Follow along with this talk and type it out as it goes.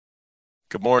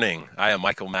Good morning. I am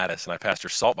Michael Mattis, and I pastor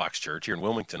Saltbox Church here in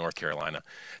Wilmington, North Carolina.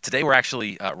 Today, we're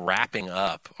actually wrapping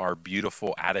up our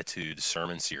Beautiful Attitudes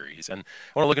sermon series. And I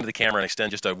want to look into the camera and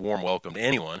extend just a warm welcome to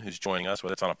anyone who's joining us,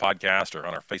 whether it's on a podcast or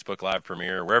on our Facebook Live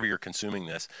premiere, or wherever you're consuming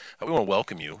this. We want to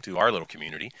welcome you to our little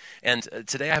community. And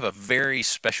today, I have a very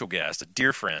special guest, a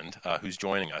dear friend who's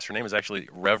joining us. Her name is actually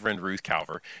Reverend Ruth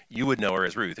Calver. You would know her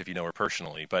as Ruth if you know her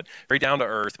personally, but very down to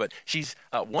earth. But she's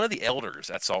one of the elders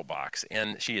at Saltbox,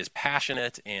 and she is passionate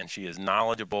and she is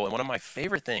knowledgeable. And one of my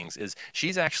favorite things is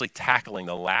she's actually tackling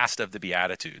the last of the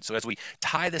Beatitudes. So as we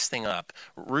tie this thing up,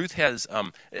 Ruth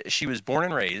she was born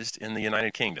and raised in the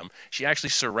United Kingdom. She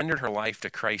actually surrendered her life to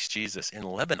Christ Jesus in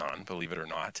Lebanon, believe it or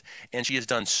not. And she has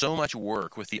done so much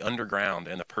work with the underground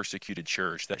and the persecuted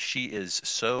church that she is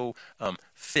so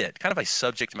fit, kind of a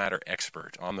subject matter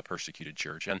expert on the persecuted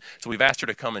church. And so we've asked her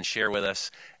to come and share with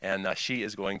us, and she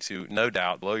is going to, no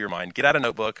doubt, blow your mind. Get out a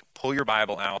notebook, pull your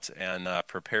Bible out, and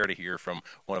prepare to hear from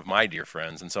one of my dear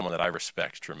friends and someone that I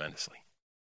respect tremendously.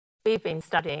 We've been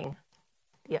studying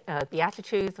the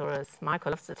Beatitudes, or as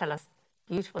Michael loves to tell us,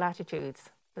 beautiful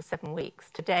attitudes, for 7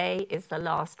 weeks. Today is the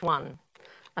last one.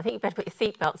 I think you better put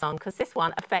your seatbelts on, because this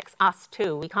one affects us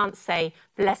too. We can't say,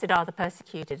 blessed are the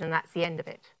persecuted, and that's the end of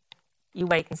it. You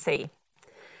wait and see.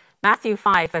 Matthew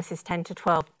 5, verses 10 to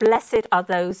 12. Blessed are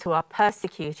those who are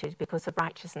persecuted because of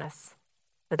righteousness,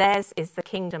 for theirs is the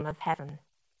kingdom of heaven.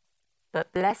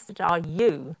 But blessed are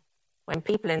you when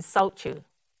people insult you,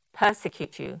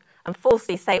 persecute you, and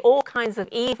falsely say all kinds of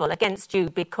evil against you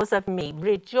because of me.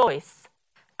 Rejoice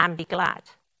and be glad,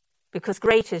 because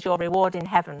great is your reward in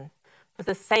heaven. For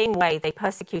the same way they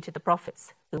persecuted the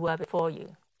prophets who were before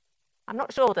you. I'm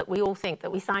not sure that we all think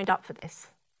that we signed up for this.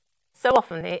 So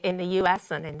often in the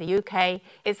US and in the UK,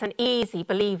 it's an easy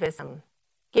believism.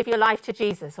 Give your life to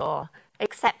Jesus, or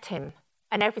accept him,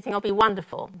 and everything will be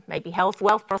wonderful. Maybe health,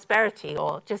 wealth, prosperity,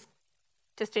 or just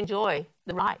enjoy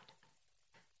the ride.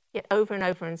 Yet over and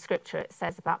over in Scripture it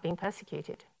says about being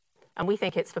persecuted. And we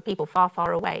think it's for people far,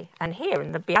 far away. And here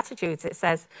in the Beatitudes it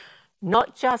says,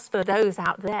 not just for those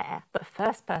out there, but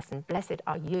first person, blessed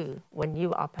are you when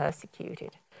you are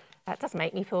persecuted. That does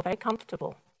make me feel very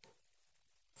comfortable.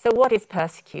 So what is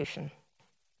persecution?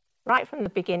 Right from the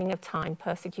beginning of time,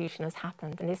 persecution has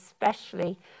happened, and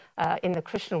especially in the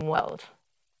Christian world.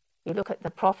 You look at the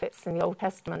prophets in the Old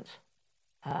Testament,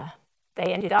 they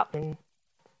ended up in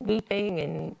weeping,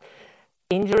 in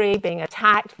injury, being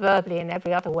attacked verbally in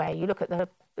every other way. You look at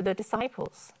the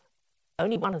disciples.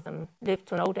 Only one of them lived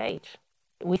to an old age.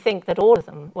 We think that all of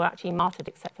them were actually martyred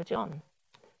except for John.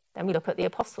 Then we look at the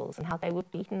apostles and how they were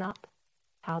beaten up,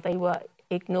 how they were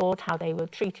ignored, how they were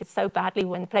treated so badly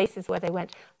when places where they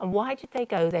went. And why did they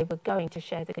go? They were going to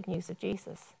share the good news of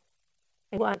Jesus.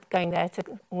 They weren't going there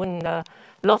to win the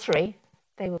lottery.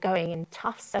 They were going in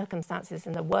tough circumstances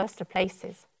in the worst of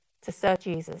places to serve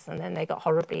Jesus, and then they got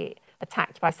horribly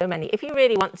attacked by so many. If you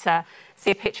really want to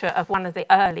see a picture of one of the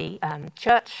early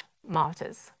church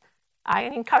martyrs, I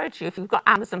encourage you, if you've got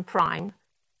Amazon Prime,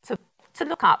 to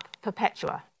look up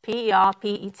Perpetua,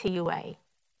 Perpetua.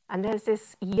 And there's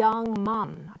this young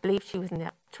mum, I believe she was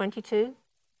 22,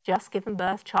 just given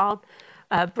birth,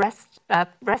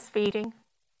 breastfeeding,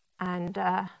 and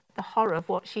the horror of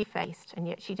what she faced, and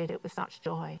yet she did it with such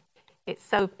joy. It's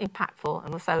so impactful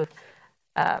and also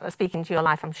speaking to your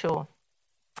life, I'm sure.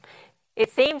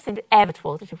 It seems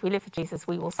inevitable that if we live for Jesus,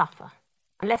 we will suffer,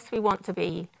 unless we want to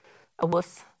be a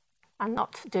wuss and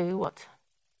not do what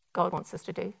God wants us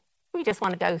to do. We just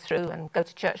want to go through and go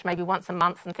to church maybe once a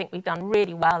month and think we've done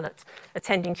really well at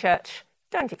attending church.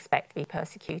 Don't expect to be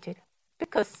persecuted,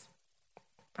 because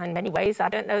in many ways I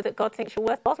don't know that God thinks you're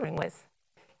worth bothering with.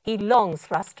 He longs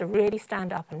for us to really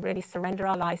stand up and really surrender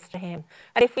our lives to him.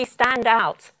 And if we stand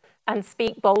out and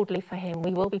speak boldly for him,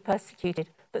 we will be persecuted,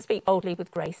 but speak boldly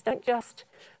with grace. Don't just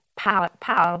power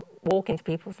walk into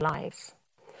people's lives.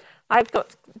 I've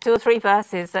got 2 or 3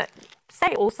 verses that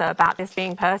say also about this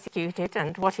being persecuted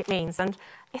and what it means, and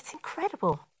it's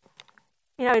incredible.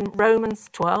 You know, in Romans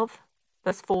 12,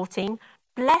 verse 14,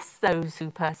 bless those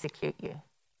who persecute you.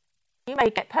 You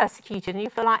may get persecuted and you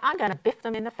feel like, I'm going to biff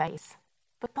them in the face.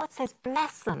 But God says,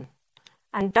 bless them,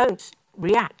 and don't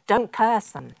react, don't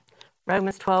curse them.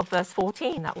 Romans 12, verse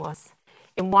 14, that was.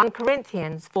 In 1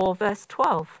 Corinthians 4, verse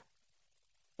 12,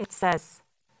 it says,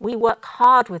 we work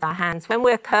hard with our hands. When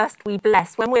we're cursed, we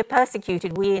bless. When we're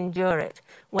persecuted, we endure it.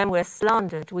 When we're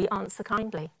slandered, we answer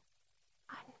kindly.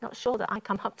 I'm not sure that I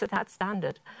come up to that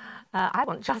standard. I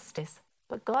want justice.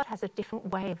 But God has a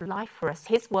different way of life for us.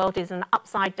 His world is an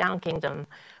upside-down kingdom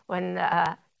when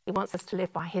he wants us to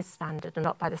live by his standard and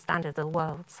not by the standard of the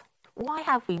world's. Why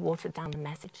have we watered down the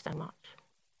message so much?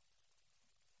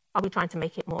 Are we trying to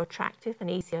make it more attractive and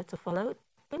easier to follow?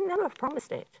 We never have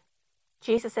promised it.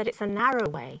 Jesus said it's a narrow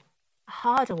way, a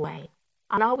harder way.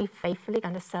 And are we faithfully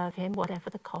going to serve him, whatever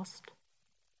the cost?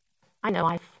 I know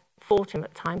I've fought him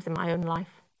at times in my own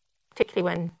life, particularly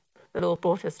when the Lord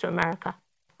brought us to America.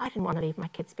 I didn't want to leave my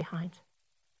kids behind.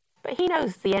 But he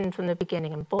knows the end from the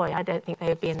beginning, and boy, I don't think they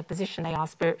would be in the position they are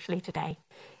spiritually today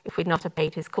if we'd not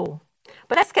obeyed his call.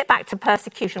 But let's get back to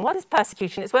persecution. What is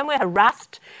persecution? It's when we're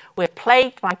harassed, we're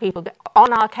plagued by people.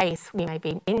 On our case, we may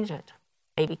be injured,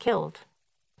 may be killed,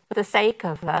 for the sake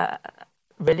of a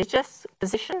religious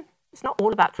position. It's not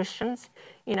all about Christians.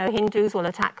 You know, Hindus will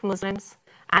attack Muslims,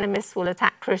 animists will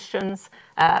attack Christians,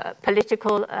 there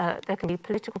can be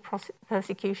political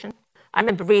persecution. I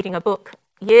remember reading a book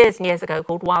years and years ago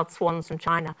called Wild Swans from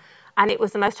China, and it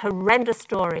was the most horrendous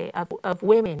story of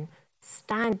women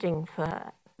standing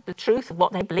for the truth of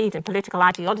what they believed in political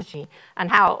ideology,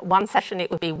 and how one session it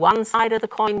would be one side of the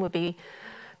coin would be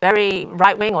very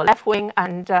right-wing or left-wing,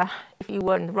 and if you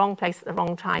were in the wrong place at the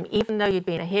wrong time, even though you'd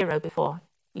been a hero before,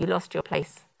 you lost your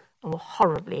place and were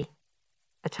horribly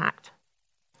attacked.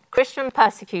 Christian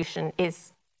persecution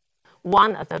is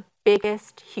one of the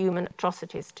biggest human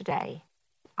atrocities today.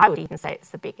 I would even say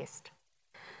it's the biggest.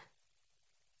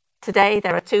 Today,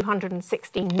 there are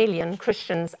 260 million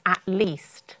Christians at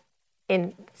least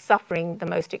in suffering the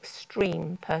most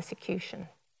extreme persecution.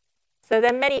 So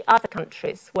there are many other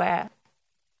countries where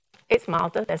it's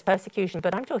milder, there's persecution,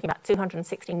 but I'm talking about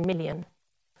 260 million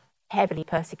heavily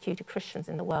persecuted Christians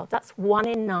in the world. That's 1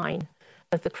 in 9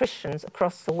 of the Christians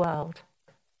across the world.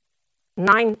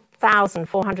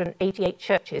 9,488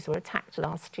 churches were attacked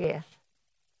last year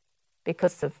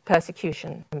because of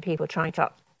persecution and people trying to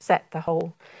upset the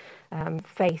whole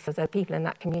faith of the people in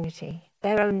that community.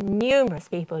 There are numerous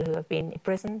people who have been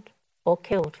imprisoned or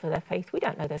killed for their faith. We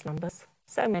don't know those numbers.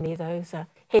 So many of those are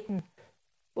hidden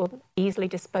or easily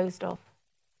disposed of.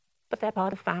 But they're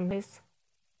part of families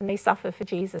and they suffer for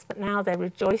Jesus. But now they're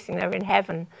rejoicing, they're in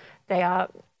heaven. They are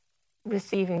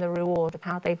receiving the reward of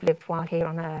how they've lived while here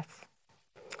on earth.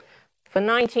 For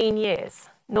 19 years,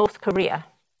 North Korea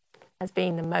has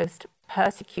been the most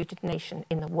persecuted nation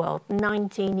in the world.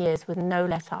 19 years with no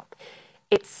let up.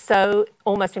 It's so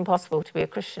almost impossible to be a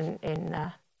Christian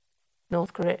in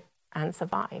North Korea and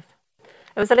survive.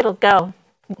 There was a little girl,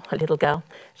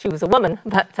 she was a woman,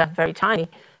 but very tiny.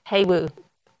 Hae-woo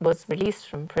was released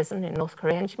from prison in North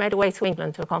Korea, and she made her way to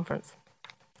England to a conference.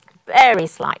 Very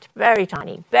slight, very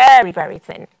tiny, very, very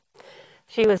thin.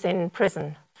 She was in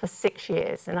prison for 6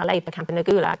 years in a labour camp in the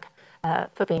Gulag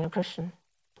for being a Christian.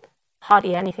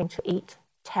 Hardly anything to eat,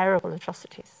 terrible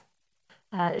atrocities.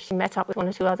 She met up with 1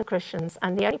 or 2 other Christians,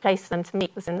 and the only place for them to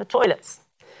meet was in the toilets.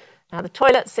 Now, the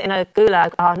toilets in a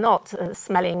gulag are not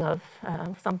smelling of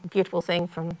some beautiful thing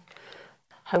from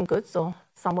Home Goods or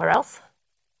somewhere else.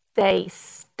 They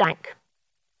stank.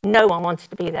 No one wanted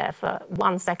to be there for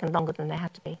 1 second longer than they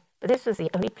had to be. But this was the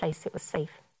only place it was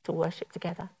safe to worship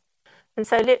together. And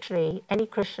so literally, any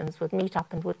Christians would meet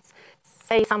up and would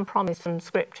say some promise from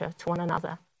Scripture to one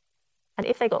another. And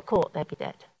if they got caught, they'd be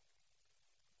dead.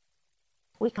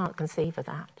 We can't conceive of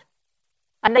that.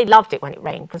 And they loved it when it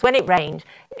rained, because when it rained,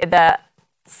 the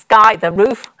sky, the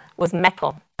roof was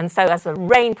metal. And so as the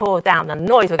rain poured down, the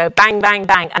noise would go bang, bang,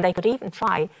 bang. And they could even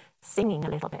try singing a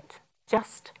little bit,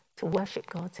 just to worship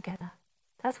God together.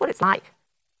 That's what it's like.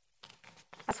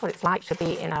 That's what it's like to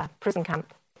be in a prison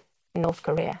camp in North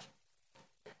Korea.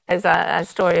 There's a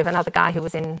story of another guy who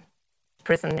was in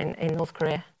prison in North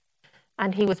Korea.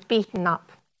 And he was beaten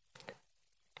up,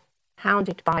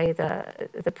 hounded by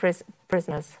the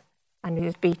prisoners. And he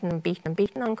was beaten and beaten and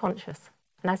beaten unconscious.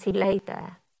 And as he lay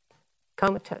there,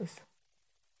 comatose,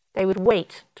 they would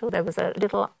wait till there was a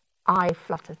little eye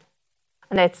fluttered.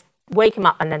 And they'd wake him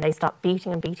up, and then they'd start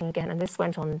beating and beating again. And this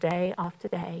went on day after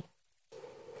day.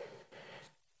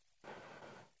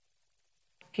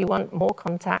 If you want more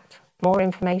contact, more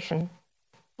information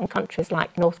on countries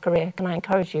like North Korea, can I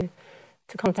encourage you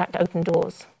to contact Open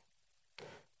Doors?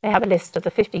 They have a list of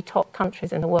the 50 top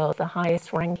countries in the world, the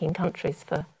highest ranking countries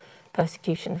for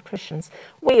persecution of Christians.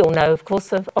 We all know, of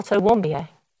course, of Otto Warmbier.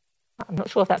 I'm not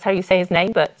sure if that's how you say his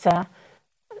name, but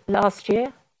last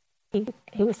year he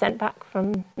was sent back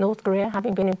from North Korea,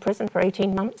 having been in prison for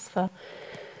 18 months for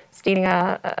stealing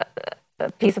a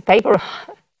piece of paper,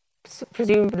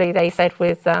 presumably they said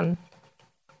with,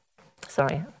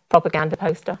 propaganda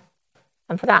poster.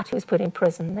 And for that he was put in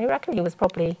prison. They reckon he was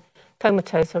probably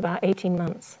comatose for about 18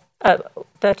 months.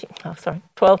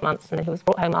 12 months, and then he was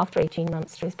brought home after 18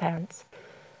 months to his parents.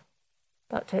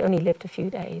 But he only lived a few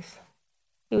days.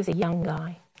 He was a young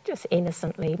guy, just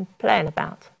innocently playing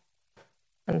about.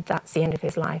 And that's the end of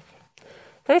his life.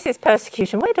 This is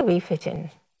persecution. Where do we fit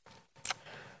in?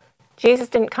 Jesus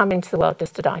didn't come into the world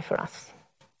just to die for us.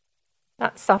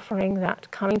 That suffering,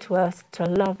 that coming to earth to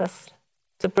love us,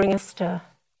 to bring us to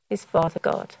his Father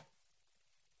God.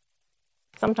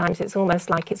 Sometimes it's almost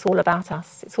like it's all about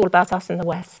us. It's all about us in the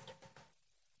West.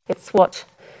 It's what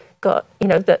God,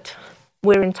 that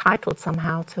we're entitled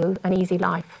somehow to an easy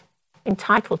life.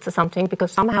 Entitled to something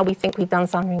because somehow we think we've done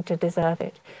something to deserve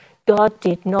it. God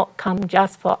did not come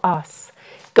just for us.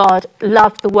 God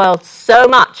loved the world so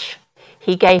much,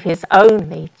 he gave his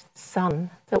only Son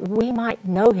that we might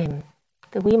know him,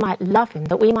 that we might love him,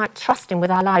 that we might trust him with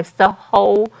our lives, the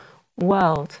whole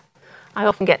world. I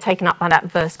often get taken up by that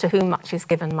verse, to whom much is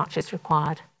given, much is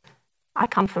required. I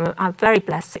come from a very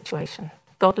blessed situation,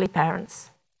 godly parents,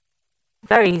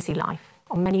 very easy life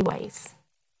in many ways.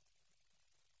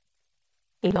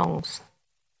 He longs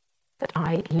that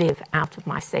I live out of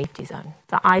my safety zone,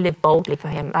 that I live boldly for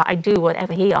him, that I do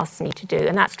whatever he asks me to do.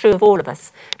 And that's true of all of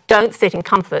us. Don't sit in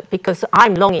comfort because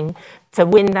I'm longing to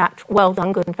win that well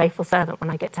done, good and faithful servant when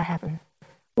I get to heaven.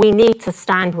 We need to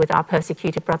stand with our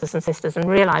persecuted brothers and sisters and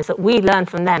realize that we learn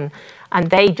from them and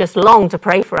they just long to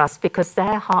pray for us because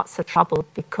their hearts are troubled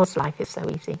because life is so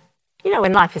easy.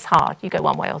 When life is hard, you go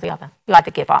one way or the other. You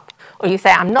either give up or you say,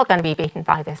 I'm not going to be beaten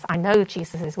by this. I know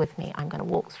Jesus is with me. I'm going to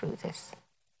walk through this.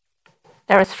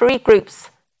 There are 3 groups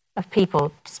of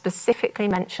people specifically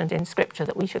mentioned in Scripture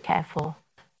that we should care for.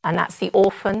 And that's the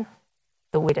orphan,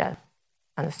 the widow,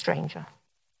 and the stranger.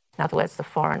 In other words, the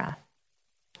foreigner.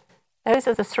 Those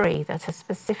are the 3 that are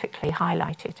specifically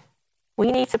highlighted.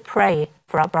 We need to pray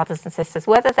for our brothers and sisters,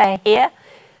 whether they're here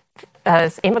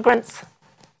as immigrants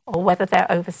or whether they're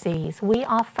overseas. We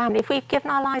are family. If we've given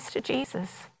our lives to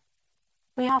Jesus,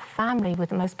 we are family with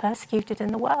the most persecuted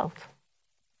in the world.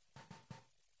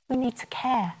 We need to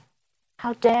care.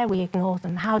 How dare we ignore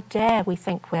them? How dare we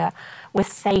think we're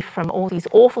safe from all these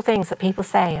awful things that people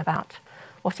say about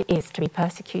what it is to be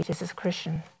persecuted as a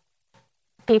Christian?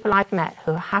 People I've met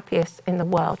who are happiest in the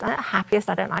world, happiest,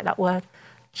 I don't like that word,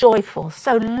 joyful,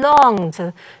 so long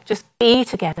to just be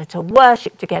together, to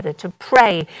worship together, to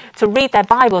pray, to read their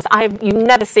Bibles. You've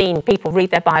never seen people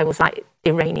read their Bibles like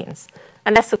Iranians,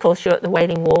 unless, of course, you're at the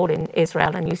Wailing Wall in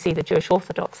Israel and you see the Jewish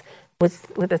Orthodox with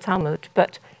the Talmud.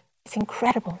 But it's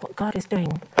incredible what God is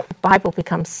doing. The Bible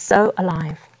becomes so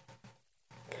alive.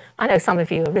 I know some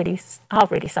of you are really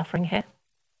suffering here.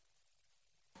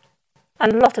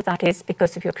 And a lot of that is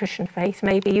because of your Christian faith.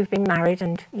 Maybe you've been married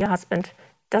and your husband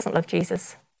doesn't love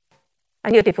Jesus.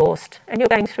 And you're divorced and you're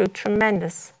going through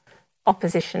tremendous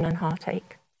opposition and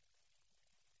heartache.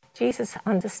 Jesus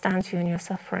understands you in your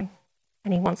suffering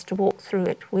and he wants to walk through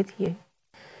it with you.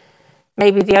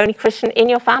 Maybe the only Christian in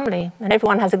your family, and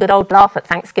everyone has a good old laugh at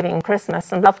Thanksgiving and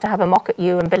Christmas and love to have a mock at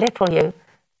you and belittle you.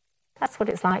 That's what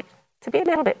it's like to be a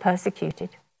little bit persecuted,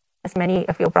 as many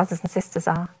of your brothers and sisters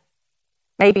are.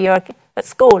 Maybe you're at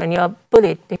school and you're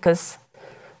bullied because,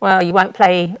 you won't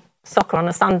play soccer on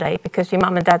a Sunday because your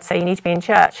mum and dad say you need to be in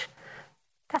church.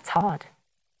 That's hard.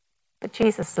 But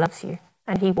Jesus loves you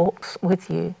and he walks with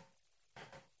you.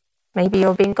 Maybe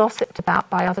you're being gossiped about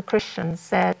by other Christians.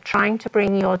 They're trying to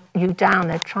bring you down.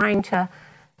 They're trying to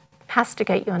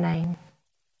castigate your name.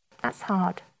 That's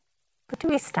hard. But do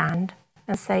we stand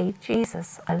and say,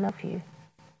 Jesus, I love you.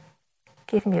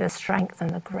 Give me the strength and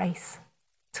the grace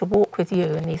to walk with you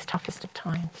in these toughest of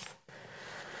times.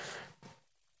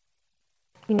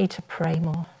 We need to pray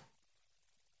more.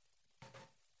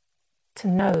 To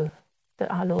know that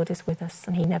our Lord is with us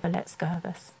and he never lets go of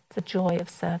us. The joy of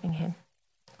serving him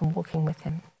and walking with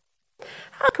him.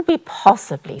 How could we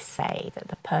possibly say that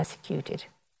the persecuted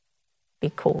be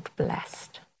called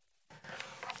blessed?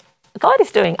 God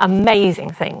is doing amazing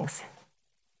things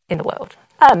in the world.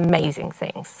 Amazing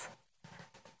things.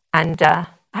 And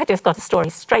I just got a story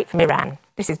straight from Iran.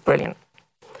 This is brilliant.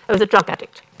 There was a drug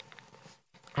addict.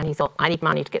 And he thought, I need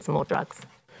money to get some more drugs.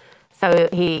 So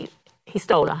he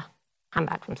stole a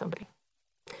handbag from somebody.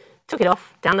 Took it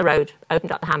off, down the road,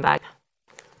 opened up the handbag.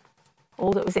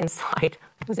 All that was inside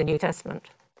was a New Testament.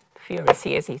 Furious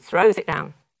he is, he throws it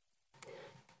down.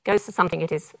 Goes to something at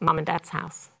his mum and dad's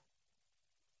house.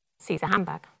 Sees a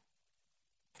handbag.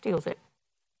 Steals it.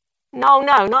 No,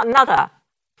 not another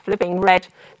flipping red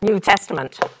New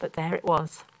Testament. But there it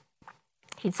was.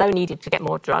 He'd so needed to get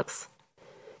more drugs.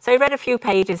 So he read a few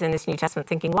pages in this New Testament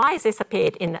thinking, why has this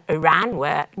appeared in Iran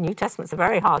where New Testaments are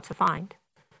very hard to find?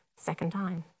 Second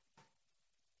time.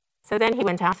 So then he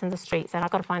went out in the street and said,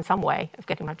 I've got to find some way of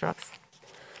getting my drugs.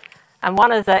 And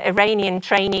one of the Iranian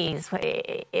trainees,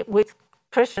 with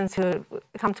Christians who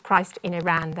come to Christ in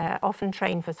Iran, they're often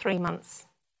trained for 3 months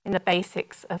in the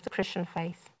basics of the Christian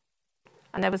faith.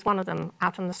 And there was one of them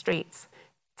out on the streets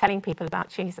telling people about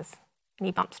Jesus. And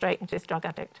he bumped straight into this drug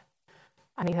addict.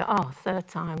 And he thought, oh, third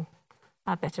time,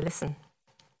 I'd better listen.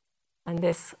 And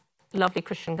this lovely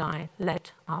Christian guy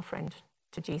led our friend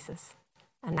to Jesus.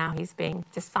 And now he's being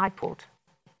discipled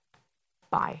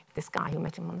by this guy who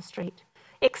met him on the street.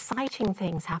 Exciting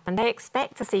things happen. They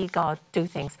expect to see God do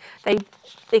things. They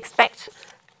expect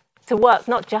to work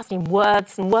not just in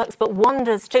words and works, but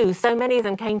wonders too. So many of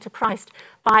them came to Christ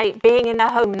by being in their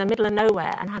home in the middle of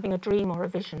nowhere and having a dream or a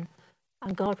vision,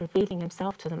 and God revealing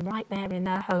himself to them right there in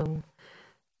their home.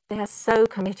 They are so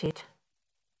committed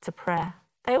to prayer.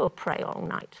 They will pray all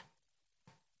night.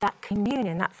 That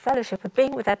communion, that fellowship of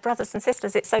being with their brothers and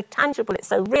sisters, it's so tangible, it's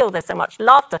so real. There's so much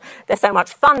laughter, there's so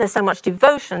much fun, there's so much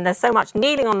devotion, there's so much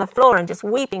kneeling on the floor and just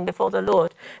weeping before the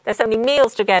Lord. There's so many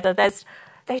meals together.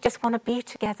 They just want to be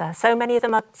together. So many of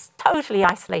them are totally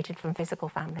isolated from physical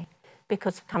family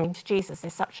because coming to Jesus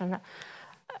is such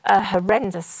a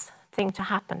horrendous thing to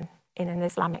happen in an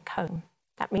Islamic home.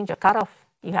 That means you're cut off.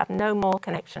 You have no more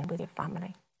connection with your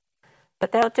family.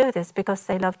 But they'll do this because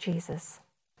they love Jesus.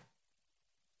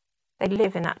 They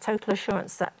live in that total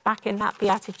assurance that back in that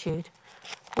beatitude,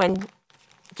 when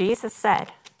Jesus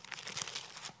said,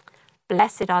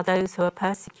 blessed are those who are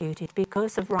persecuted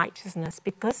because of righteousness,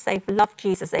 because they've loved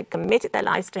Jesus, they've committed their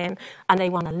lives to him, and they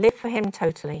want to live for him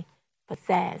totally. But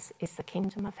theirs is the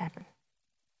kingdom of heaven.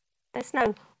 There's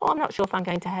no, I'm not sure if I'm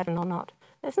going to heaven or not.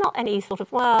 There's not any sort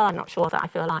of, I'm not sure that I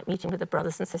feel like meeting with the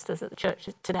brothers and sisters at the church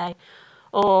today.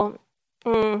 Or,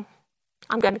 I'm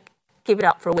going to give it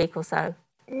up for a week or so.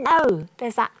 No,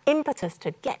 there's that impetus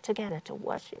to get together, to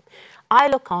worship. I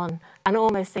look on and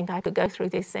almost think I could go through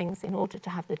these things in order to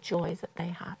have the joy that they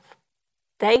have.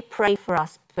 They pray for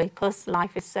us because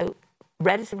life is so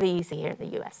relatively easy here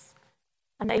in the US.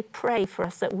 And they pray for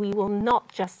us that we will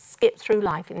not just skip through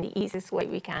life in the easiest way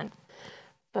we can,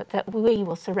 but that we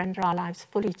will surrender our lives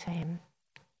fully to him.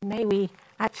 May we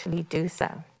actually do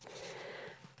so.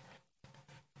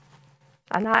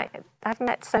 And I've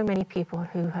met so many people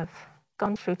who have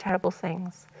gone through terrible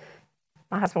things.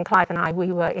 My husband Clive and I,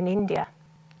 we were in India,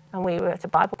 and we were at a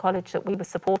Bible college that we were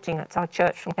supporting at our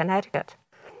church from Connecticut.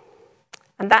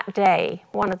 And that day,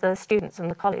 one of the students in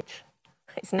the college,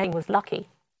 his name was Lucky,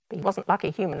 but he wasn't lucky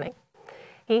humanly.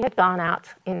 He had gone out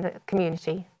in the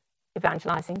community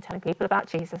evangelizing, telling people about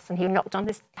Jesus, and he knocked on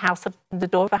the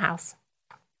door of a house.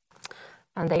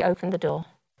 And they opened the door,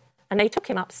 and they took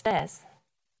him upstairs.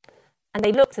 And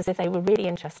they looked as if they were really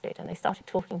interested, and they started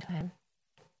talking to him.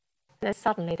 And then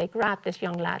suddenly they grabbed this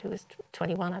young lad who was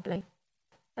 21, I believe,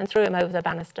 and threw him over the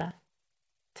banister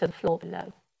to the floor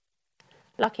below.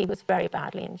 Lucky was very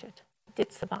badly injured. He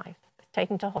did survive. He was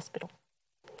taken to hospital.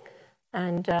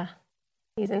 And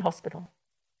he's in hospital.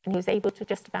 And he was able to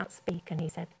just about speak. And he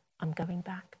said, I'm going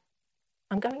back.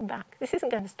 I'm going back. This isn't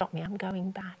going to stop me. I'm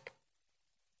going back.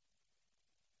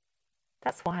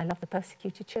 That's why I love the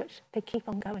persecuted church. They keep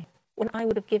on going. When I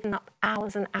would have given up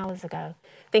hours and hours ago,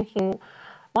 thinking,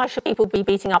 why should people be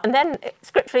beating up? And then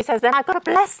scripturally says, then I've got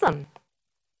to bless them.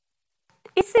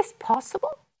 Is this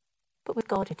possible? But with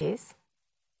God it is,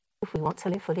 if we want to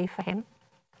live fully for him.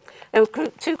 There were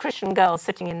two Christian girls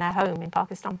sitting in their home in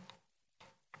Pakistan.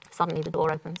 Suddenly the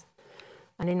door opens,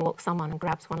 and in walks someone and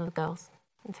grabs one of the girls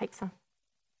and takes her.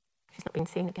 She's not been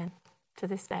seen again to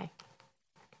this day.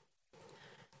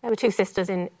 There were two sisters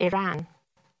in Iran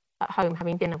at home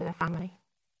having dinner with their family.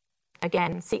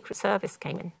 Again, Secret Service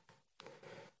came in,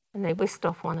 and they whisked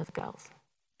off one of the girls.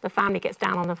 The family gets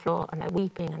down on the floor, and they're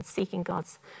weeping and seeking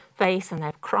God's face, and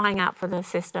they're crying out for their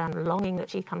sister and longing that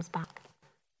she comes back.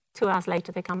 2 hours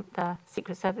later, the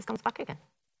Secret Service comes back again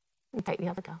and take the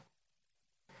other girl.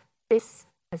 This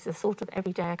is the sort of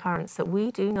everyday occurrence that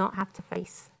we do not have to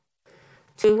face.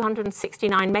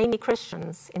 269, mainly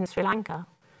Christians, in Sri Lanka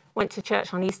went to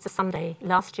church on Easter Sunday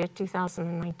last year,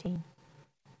 2019.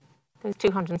 Those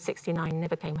 269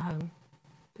 never came home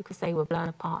because they were blown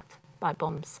apart by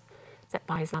bombs set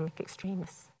by Islamic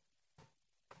extremists.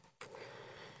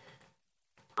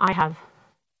 I have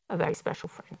a very special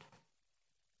friend.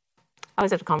 I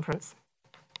was at a conference,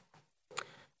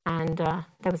 and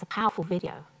there was a powerful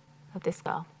video of this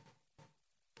girl.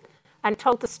 And it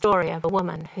told the story of a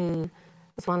woman who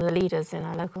was one of the leaders in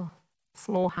a local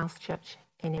small house church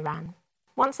in Iran.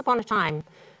 Once upon a time,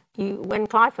 when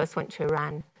Clive first went to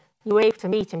Iran, you were able to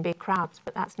meet in big crowds,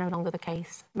 but that's no longer the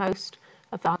case. Most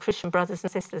of our Christian brothers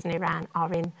and sisters in Iran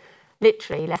are in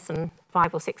literally less than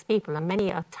 5 or 6 people, and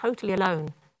many are totally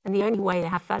alone, and the only way they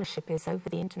have fellowship is over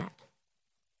the internet.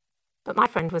 But my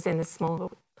friend was in this small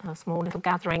little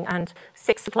gathering, and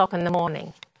 6 o'clock in the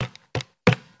morning,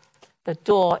 the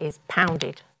door is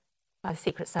pounded by the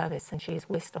Secret Service, and she is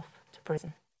whisked off to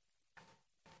prison.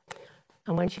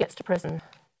 And when she gets to prison,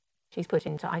 she's put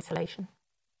into isolation.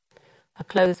 Her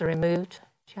clothes are removed.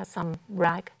 She has some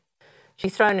rag.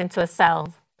 She's thrown into a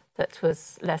cell that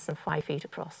was less than 5 feet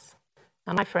across.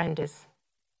 Now, my friend is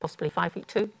possibly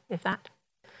 5'2", if that.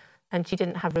 And she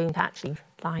didn't have room to actually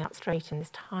lie up straight in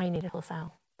this tiny little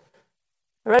cell.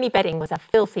 Her only bedding was a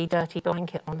filthy, dirty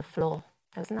blanket on the floor.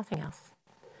 There was nothing else.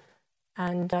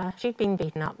 And she'd been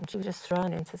beaten up, and she was just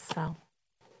thrown into the cell.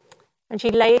 And she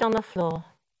laid on the floor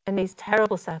in these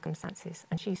terrible circumstances,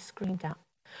 and she screamed out,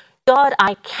 God,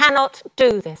 I cannot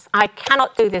do this. I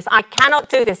cannot do this. I cannot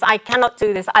do this. I cannot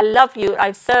do this. I love you.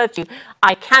 I've served you.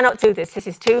 I cannot do this. This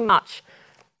is too much.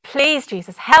 Please,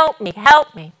 Jesus, help me,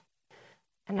 help me.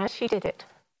 And as she did it,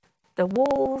 the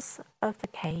walls of the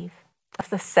cave,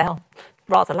 of the cell,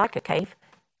 rather like a cave,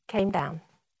 came down.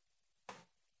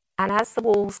 And as the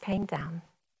walls came down,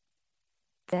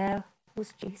 there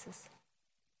was Jesus.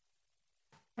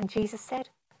 And Jesus said,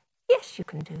 yes, you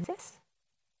can do this.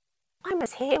 I'm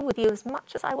as here with you as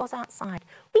much as I was outside.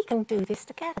 We can do this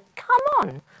together. Come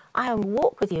on. I will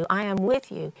walk with you. I am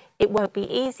with you. It won't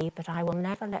be easy, but I will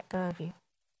never let go of you.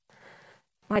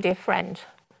 My dear friend,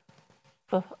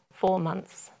 for 4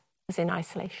 months, was in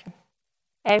isolation.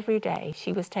 Every day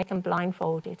she was taken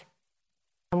blindfolded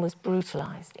and was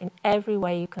brutalized in every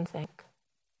way you can think.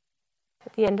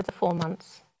 At the end of the 4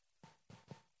 months,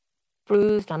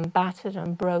 bruised and battered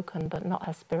and broken, but not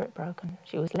her spirit broken,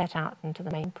 she was let out into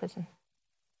the main prison.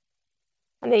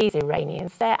 And these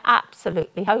Iranians, they're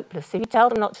absolutely hopeless. If you tell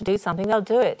them not to do something, they'll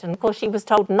do it. And of course, she was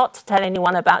told not to tell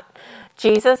anyone about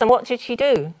Jesus. And what did she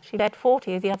do? She led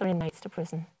 40 of the other inmates in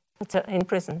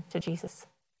prison to Jesus,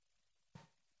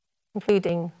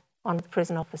 including one of the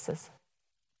prison officers,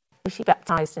 who she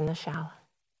baptized in the shower.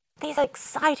 These are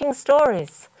exciting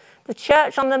stories. The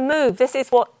church on the move. This is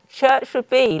what church should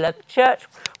be. Like church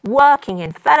working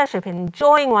in fellowship,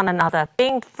 enjoying one another,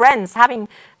 being friends, having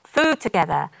food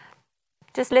together,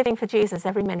 just living for Jesus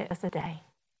every minute of the day.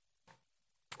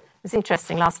 It was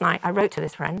interesting. Last night I wrote to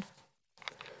this friend.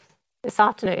 This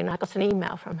afternoon I got an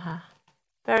email from her.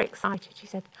 Very excited. She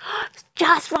said, I was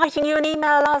just writing you an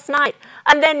email last night.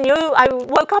 And then I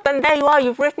woke up and there you are,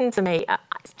 you've written to me.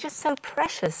 It's just so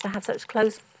precious to have such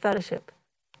close fellowship.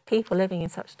 People living in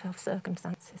such tough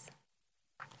circumstances.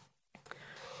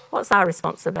 What's our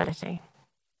responsibility?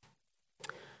 You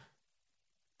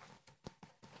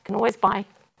can always buy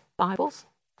Bibles,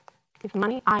 give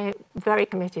money. I am very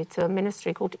committed to a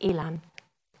ministry called ELAM,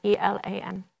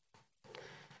 E-L-A-M.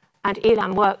 And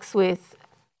ELAM works with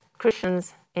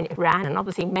Christians in Iran, and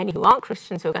obviously many who aren't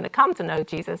Christians who are going to come to know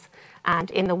Jesus,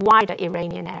 and in the wider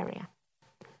Iranian area.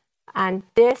 And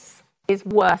this is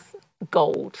worth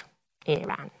gold in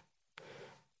Iran.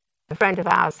 A friend of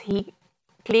ours, he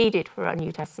pleaded for a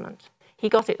New Testament. He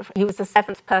got it. He was the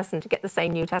 7th person to get the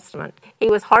same New Testament. He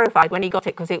was horrified when he got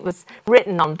it because it was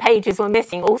written on, pages were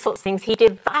missing, all sorts of things. He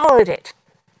devoured it.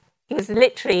 He was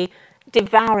literally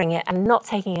devouring it and not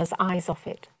taking his eyes off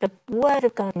it. The Word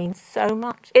of God means so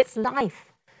much. It's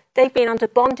life. They've been under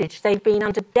bondage. They've been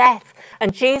under death.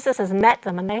 And Jesus has met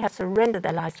them and they have surrendered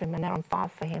their lives to him and they're on fire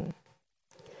for him.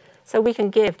 So we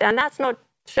can give. And that's not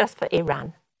just for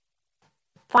Iran.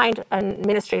 Find a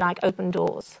ministry like Open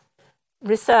Doors.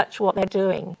 Research what they're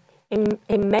doing in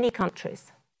many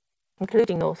countries,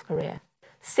 including North Korea.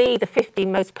 See the 50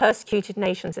 most persecuted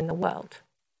nations in the world.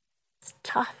 It's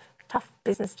tough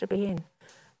business to be in.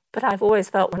 But I've always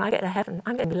felt when I get to heaven,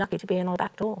 I'm going to be lucky to be in on the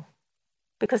back door.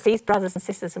 Because these brothers and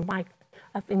sisters of mine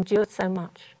have endured so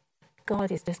much.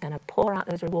 God is just going to pour out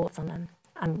those rewards on them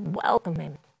and welcome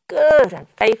them. Good and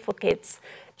faithful kids,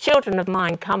 children of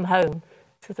mine, come home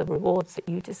to the rewards that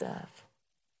you deserve.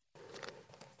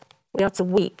 We are to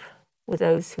weep with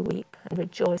those who weep and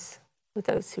rejoice with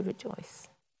those who rejoice.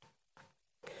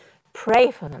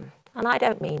 Pray for them. And I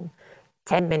don't mean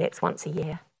 10 minutes once a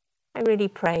year. I really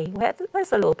pray, where's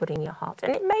the Lord putting your heart?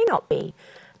 And it may not be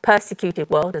persecuted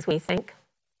world as we think.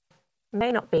 It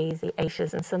may not be the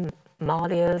Asias and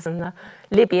Somalias and the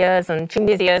Libyas and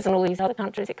Tunisias and all these other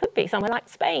countries. It could be somewhere like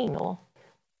Spain or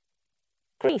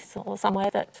Greece or somewhere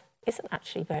that isn't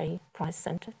actually very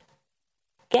Christ-centered.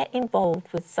 Get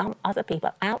involved with some other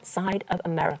people outside of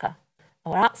America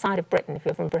or outside of Britain if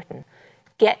you're from Britain.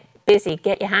 Get busy,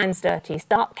 get your hands dirty,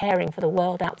 start caring for the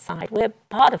world outside. We're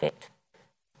part of it.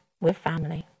 We're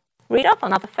family. Read up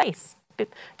on other faiths.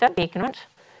 Don't be ignorant.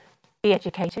 Be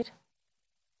educated.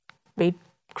 Read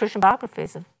Christian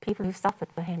biographies of people who suffered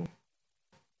for him.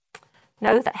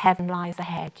 Know that heaven lies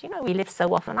ahead. You know, we live so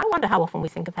often. I wonder how often we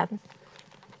think of heaven.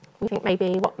 We think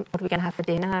maybe, what are we going to have for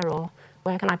dinner? Or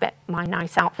where can I get my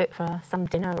nice outfit for some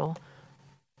dinner? Or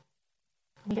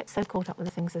We get so caught up with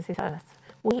the things of this earth.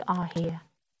 We are here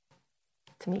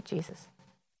to meet Jesus.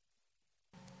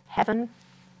 Heaven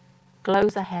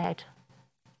glows ahead.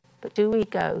 But do we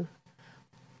go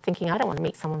thinking, I don't want to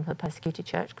meet someone from a persecuted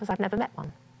church because I've never met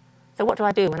one? So what do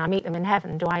I do when I meet them in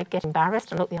heaven? Do I get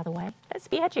embarrassed and look the other way? Let's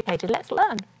be educated. Let's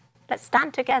learn. Let's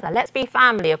stand together. Let's be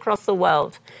family across the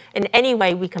world. In any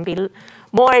way we can be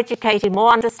more educated,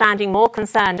 more understanding, more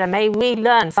concerned, and may we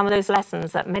learn some of those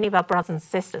lessons that many of our brothers and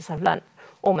sisters have learnt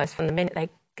almost from the minute they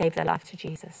gave their life to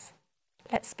Jesus.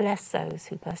 Let's bless those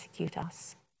who persecute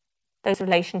us. Those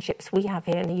relationships we have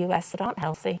here in the US that aren't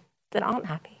healthy, that aren't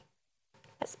happy.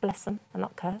 Let's bless them and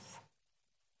not curse.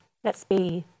 Let's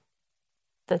be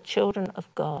the children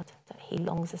of God that he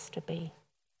longs us to be.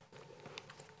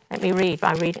 Let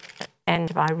me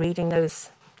end by reading those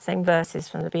same verses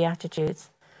from the Beatitudes.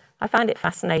 I find it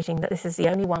fascinating that this is the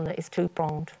only one that is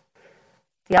two-pronged.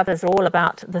 The others are all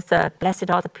about the third. Blessed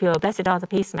are the pure, blessed are the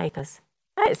peacemakers.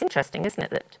 It's interesting, isn't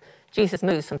it, that Jesus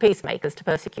moves from peacemakers to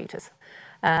persecutors.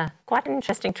 Quite an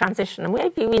interesting transition. And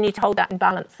maybe we need to hold that in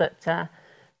balance, that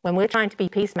when we're trying to be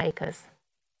peacemakers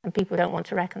and people don't want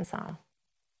to reconcile,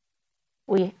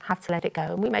 we have to let it go.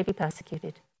 And we may be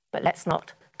persecuted, but let's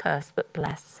not curse, but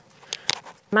bless.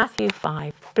 Matthew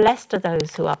 5, blessed are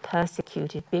those who are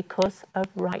persecuted because of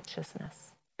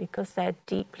righteousness, because they're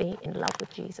deeply in love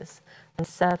with Jesus and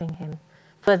serving him.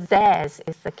 For theirs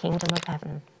is the kingdom of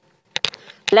heaven.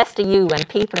 Blessed are you when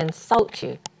people insult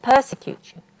you,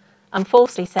 persecute you, and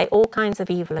falsely say all kinds of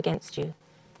evil against you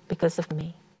because of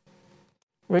me.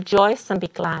 Rejoice and be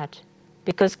glad,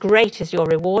 because great is your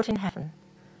reward in heaven.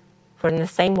 For in the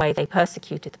same way they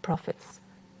persecuted the prophets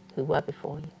who were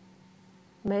before you.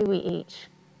 May we each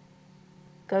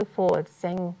go forward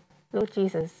saying, Lord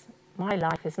Jesus, my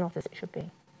life is not as it should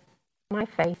be. My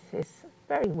faith is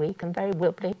very weak and very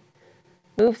wobbly,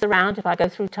 moves around if I go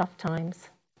through tough times.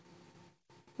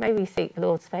 May we seek the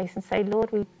Lord's face and say,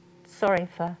 Lord, we're sorry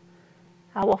for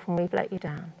how often we've let you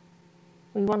down.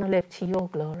 We want to live to your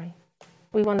glory.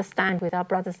 We want to stand with our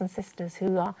brothers and sisters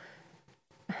who are,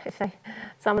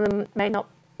 some of them may not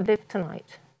live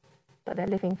tonight, but they're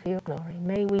living for your glory.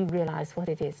 May we realize what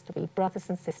it is to be brothers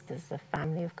and sisters, the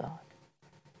family of God.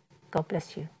 God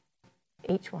bless you.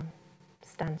 Each one,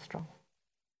 stand strong.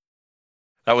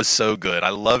 That was so good. I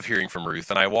love hearing from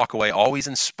Ruth, and I walk away always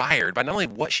inspired by not only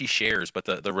what she shares, but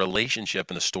the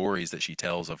relationship and the stories that she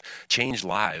tells of changed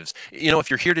lives. You know, if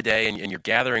you're here today and you're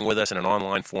gathering with us in an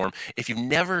online forum, if you've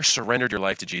never surrendered your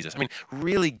life to Jesus, I mean,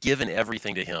 really given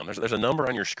everything to him, there's a number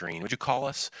on your screen. Would you call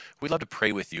us? We'd love to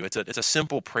pray with you. It's a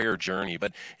simple prayer journey,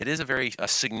 but it is a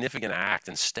significant act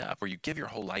and step where you give your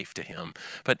whole life to him.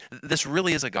 But this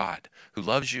really is a God who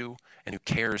loves you and who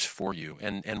cares for you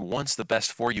and wants the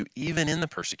best for you, even in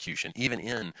the persecution, even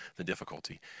in the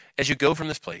difficulty. As you go from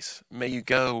this place, may you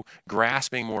go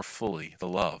grasping more fully the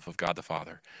love of God the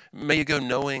Father. May you go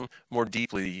knowing more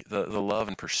deeply the love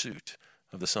and pursuit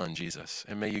of the Son, Jesus.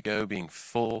 And may you go being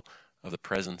full of the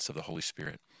presence of the Holy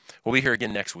Spirit. We'll be here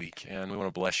again next week, and we want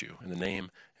to bless you in the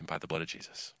name and by the blood of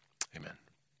Jesus. Amen.